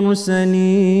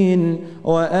الْمُرْسَلِينَ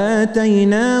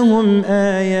وَآتَيْنَاهُمْ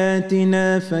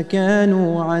آيَاتِنَا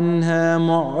فَكَانُوا عَنْهَا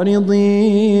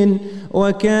مُعْرِضِينَ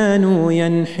وَكَانُوا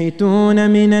يَنْحِتُونَ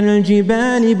مِنَ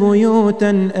الْجِبَالِ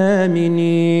بُيُوتًا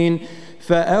آمِنِينَ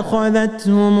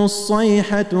فأخذتهم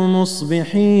الصيحة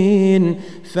مصبحين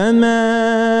فما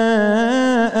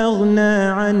أغنى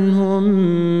عنهم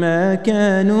ما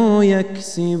كانوا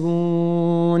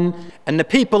يكسبون. And the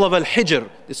people of Al-Hijr,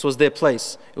 this was their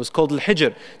place, it was called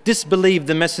Al-Hijr, disbelieved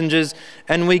the messengers,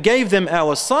 and we gave them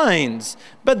our signs,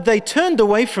 but they turned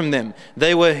away from them.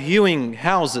 They were hewing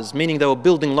houses, meaning they were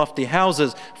building lofty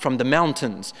houses from the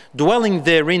mountains, dwelling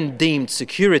therein deemed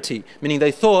security, meaning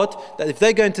they thought that if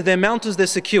they go into their mountains, they're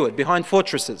secured behind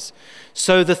fortresses.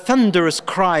 So the thunderous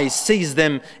cry seized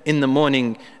them in the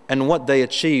morning, and what they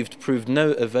achieved proved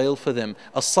no avail for them.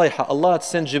 As-sayha, Allah had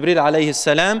sent Jibreel alayhi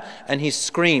salam, and he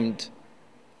screamed,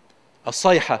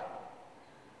 As-sayha,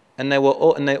 and they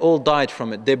all died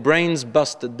from it. Their brains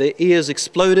busted, their ears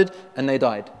exploded, and they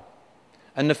died.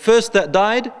 And the first that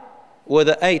died were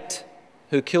the 8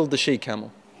 who killed the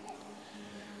she-camel.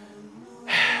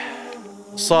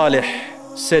 Salih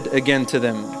said again to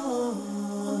them,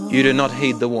 you do not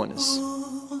heed the warners.